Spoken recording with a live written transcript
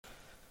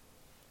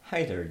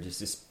Hi there,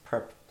 this is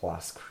Prep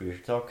Plus Career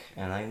Talk,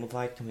 and I would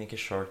like to make a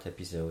short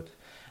episode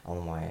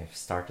on why I've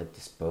started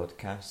this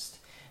podcast.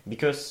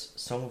 Because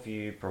some of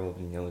you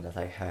probably know that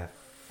I have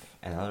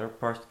another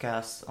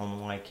podcast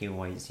on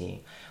YKYZ,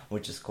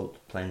 which is called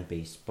Plant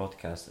Based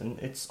Podcast, and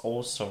it's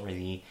also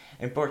really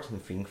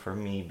important thing for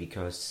me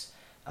because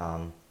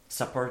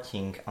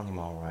supporting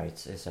animal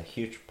rights is a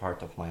huge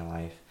part of my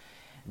life.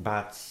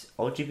 But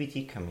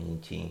LGBT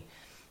community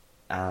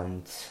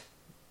and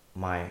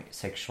my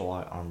sexual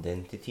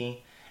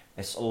identity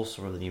is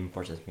also really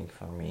important thing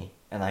for me,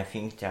 and I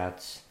think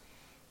that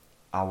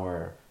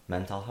our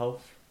mental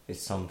health is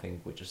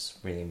something which is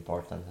really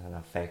important and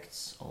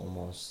affects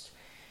almost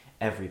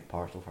every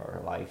part of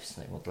our lives,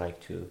 and I would like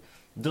to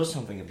do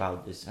something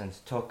about this and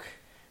talk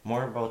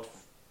more about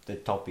the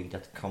topic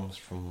that comes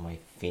from my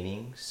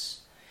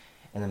feelings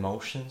and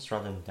emotions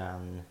rather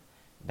than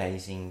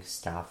basing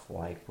stuff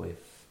like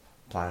with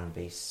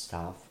plant-based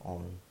stuff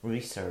on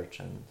research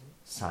and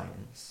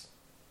science.